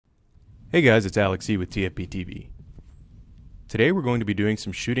Hey guys, it's Alex E with TFBTV. Today we're going to be doing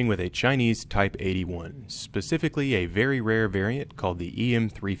some shooting with a Chinese Type 81, specifically a very rare variant called the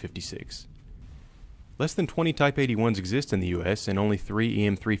EM356. Less than 20 Type 81s exist in the US and only 3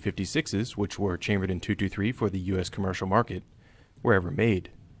 EM356s, which were chambered in .223 for the US commercial market, were ever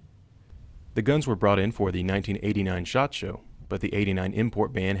made. The guns were brought in for the 1989 SHOT Show, but the '89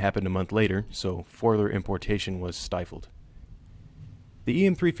 import ban happened a month later, so further importation was stifled. The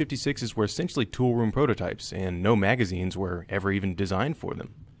EM356s were essentially toolroom prototypes, and no magazines were ever even designed for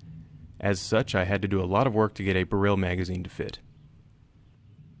them. As such, I had to do a lot of work to get a barrel magazine to fit.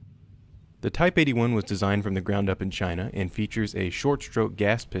 The Type 81 was designed from the ground up in China and features a short-stroke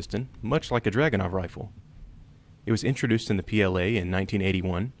gas piston, much like a Dragunov rifle. It was introduced in the PLA in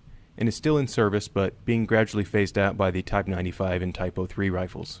 1981, and is still in service but being gradually phased out by the Type 95 and Type 03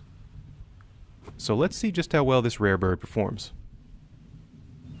 rifles. So let's see just how well this rare bird performs.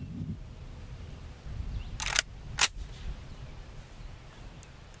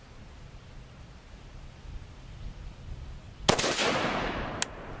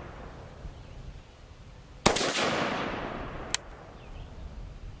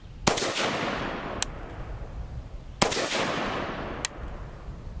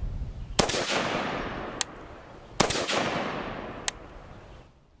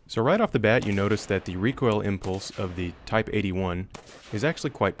 So right off the bat, you notice that the recoil impulse of the Type 81 is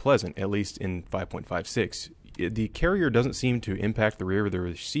actually quite pleasant, at least in 5.56. The carrier doesn't seem to impact the rear of the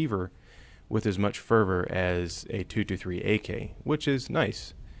receiver with as much fervor as a .223 AK, which is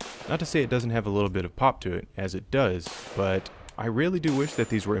nice. Not to say it doesn't have a little bit of pop to it, as it does, but I really do wish that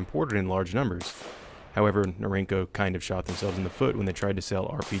these were imported in large numbers. However, Norinco kind of shot themselves in the foot when they tried to sell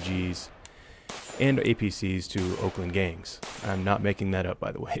RPGs and APCs to Oakland gangs. I'm not making that up,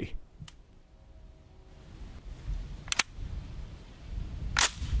 by the way.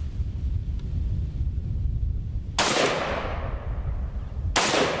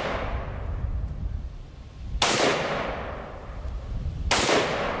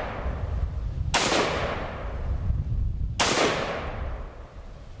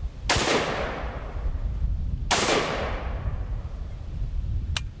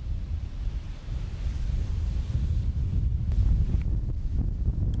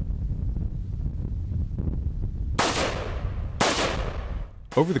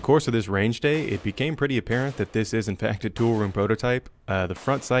 Over the course of this range day, it became pretty apparent that this is in fact a toolroom prototype. The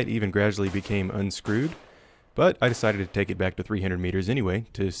front sight even gradually became unscrewed, but I decided to take it back to 300 meters anyway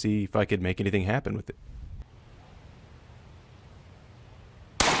to see if I could make anything happen with it.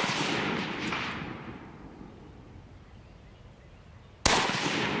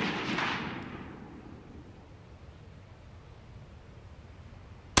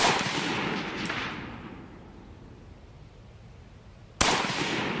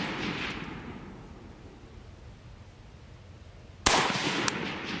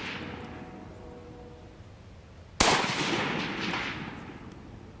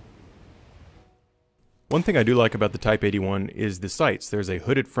 One thing I do like about the Type 81 is the sights. There's a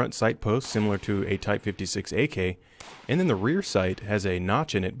hooded front sight post similar to a Type 56 AK, and then the rear sight has a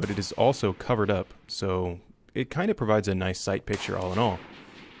notch in it, but it is also covered up, so it kind of provides a nice sight picture all in all.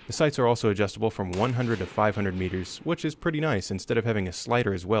 The sights are also adjustable from 100 to 500 meters, which is pretty nice. Instead of having a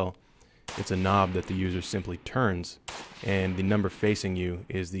slider as well, it's a knob that the user simply turns, and the number facing you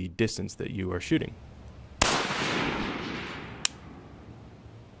is the distance that you are shooting.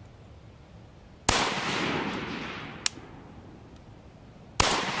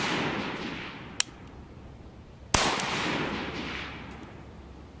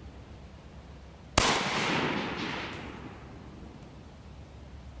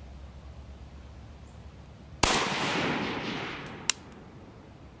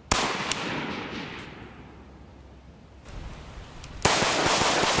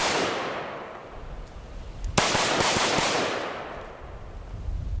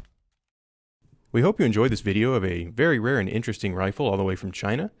 We hope you enjoyed this video of a very rare and interesting rifle all the way from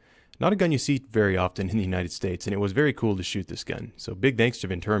China. Not a gun you see very often in the United States, and it was very cool to shoot this gun. So big thanks to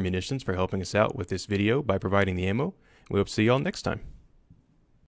Ventura Munitions for helping us out with this video by providing the ammo. We hope to see you all next time.